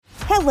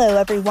Hello,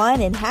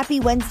 everyone, and happy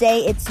Wednesday.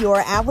 It's your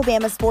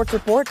Alabama Sports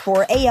Report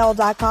for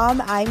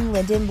AL.com. I'm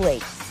Lyndon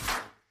Blake.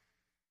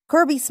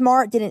 Kirby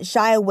Smart didn't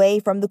shy away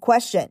from the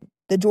question.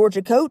 The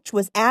Georgia coach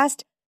was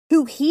asked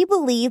who he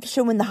believed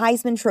should win the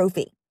Heisman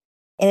Trophy.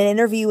 In an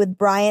interview with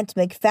Bryant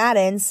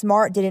McFadden,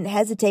 Smart didn't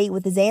hesitate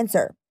with his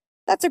answer.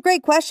 "That's a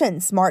great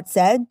question," Smart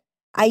said.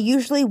 "I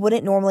usually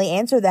wouldn't normally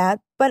answer that,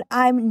 but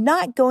I'm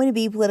not going to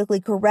be politically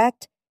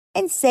correct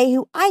and say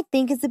who I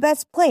think is the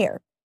best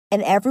player.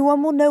 And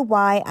everyone will know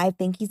why I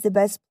think he's the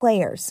best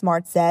player,"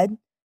 Smart said.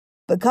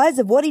 "Because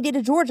of what he did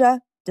to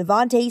Georgia,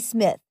 Devontae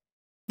Smith.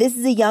 This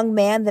is a young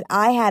man that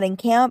I had in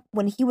camp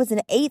when he was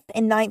in 8th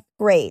and 9th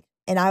grade,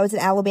 and I was in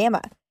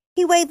Alabama.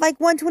 He weighed like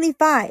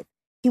 125.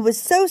 He was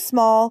so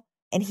small,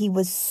 and he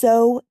was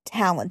so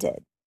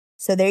talented."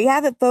 So there you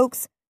have it,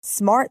 folks.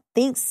 Smart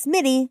thinks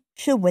Smitty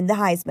should win the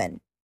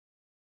Heisman.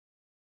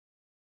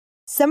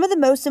 Some of the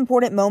most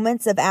important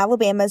moments of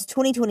Alabama's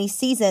 2020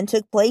 season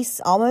took place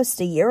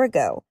almost a year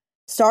ago.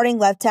 Starting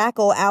left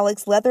tackle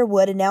Alex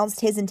Leatherwood announced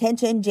his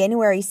intention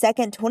January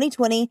 2nd,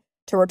 2020,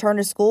 to return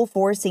to school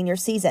for his senior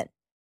season.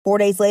 4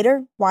 days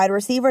later, wide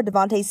receiver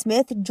Devontae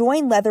Smith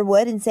joined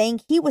Leatherwood in saying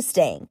he was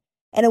staying.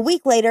 And a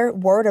week later,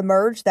 word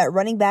emerged that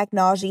running back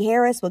Najee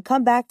Harris would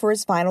come back for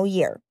his final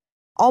year.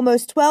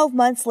 Almost 12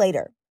 months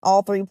later,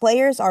 all three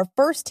players are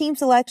first-team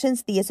selections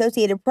to the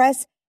Associated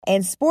Press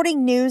and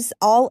Sporting News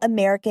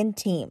All-American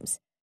teams.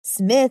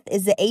 Smith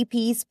is the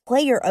AP's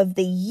Player of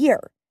the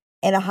Year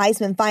and a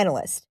Heisman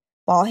finalist,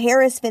 while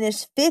Harris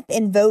finished 5th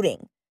in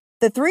voting.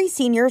 The three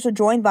seniors are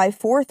joined by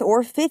 4th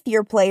or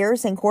 5th-year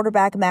players in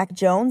quarterback Mac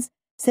Jones,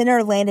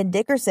 center Landon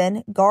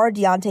Dickerson, guard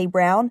Deontay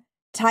Brown,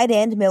 tight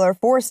end Miller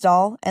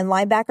Forrestall, and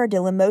linebacker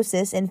Dylan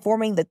Moses, in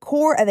forming the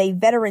core of a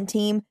veteran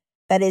team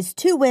that is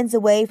 2 wins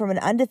away from an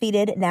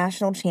undefeated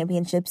national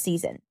championship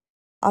season.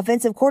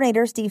 Offensive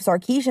coordinator Steve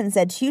Sarkisian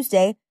said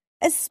Tuesday,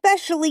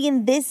 "Especially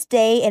in this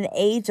day and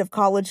age of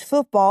college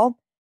football,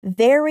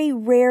 very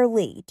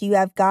rarely do you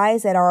have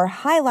guys that are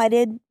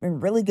highlighted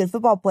and really good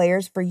football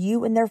players for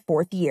you in their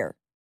 4th year."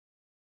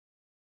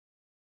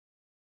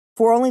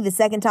 For only the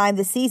second time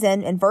this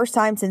season and first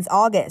time since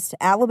August,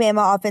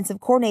 Alabama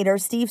offensive coordinator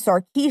Steve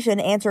Sarkisian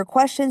answered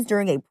questions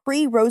during a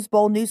pre-Rose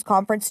Bowl news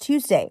conference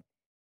Tuesday.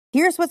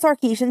 Here's what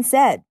Sarkisian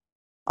said.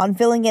 On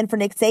filling in for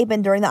Nick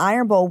Saban during the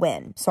Iron Bowl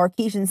win,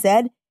 Sarkisian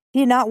said he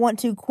did not want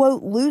to,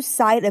 quote, lose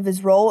sight of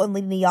his role in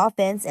leading the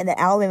offense and that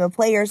Alabama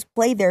players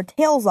played their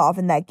tails off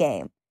in that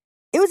game.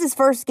 It was his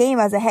first game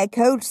as a head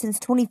coach since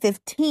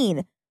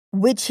 2015,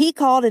 which he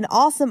called an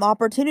awesome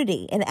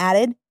opportunity, and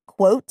added,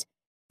 quote,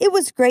 "It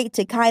was great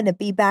to kind of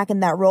be back in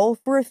that role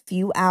for a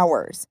few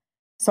hours."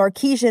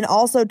 Sarkisian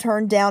also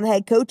turned down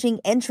head coaching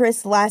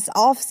interest last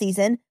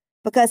offseason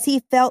because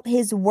he felt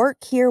his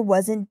work here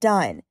wasn't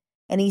done,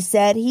 and he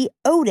said he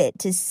owed it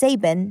to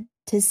Saban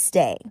to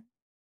stay.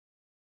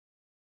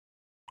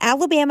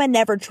 Alabama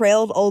never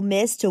trailed Ole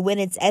Miss to win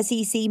its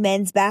SEC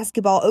men's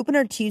basketball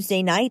opener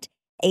Tuesday night,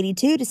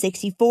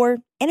 82-64,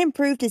 and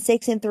improved to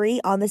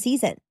 6-3 on the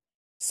season.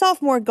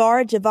 Sophomore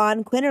guard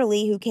Javon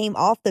Quinterly, who came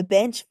off the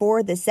bench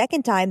for the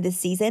second time this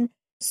season,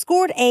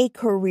 scored a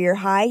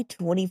career-high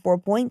 24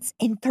 points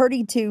in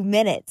 32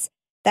 minutes.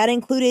 That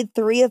included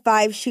 3 of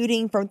 5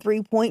 shooting from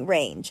three-point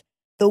range.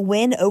 The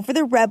win over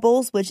the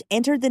Rebels, which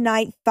entered the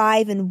night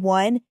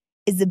 5-1,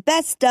 is the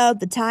best dub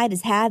the Tide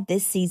has had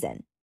this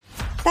season.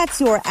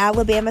 That's your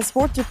Alabama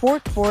Sports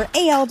Report for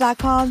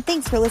AL.com.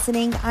 Thanks for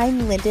listening.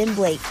 I'm Lyndon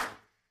Blake.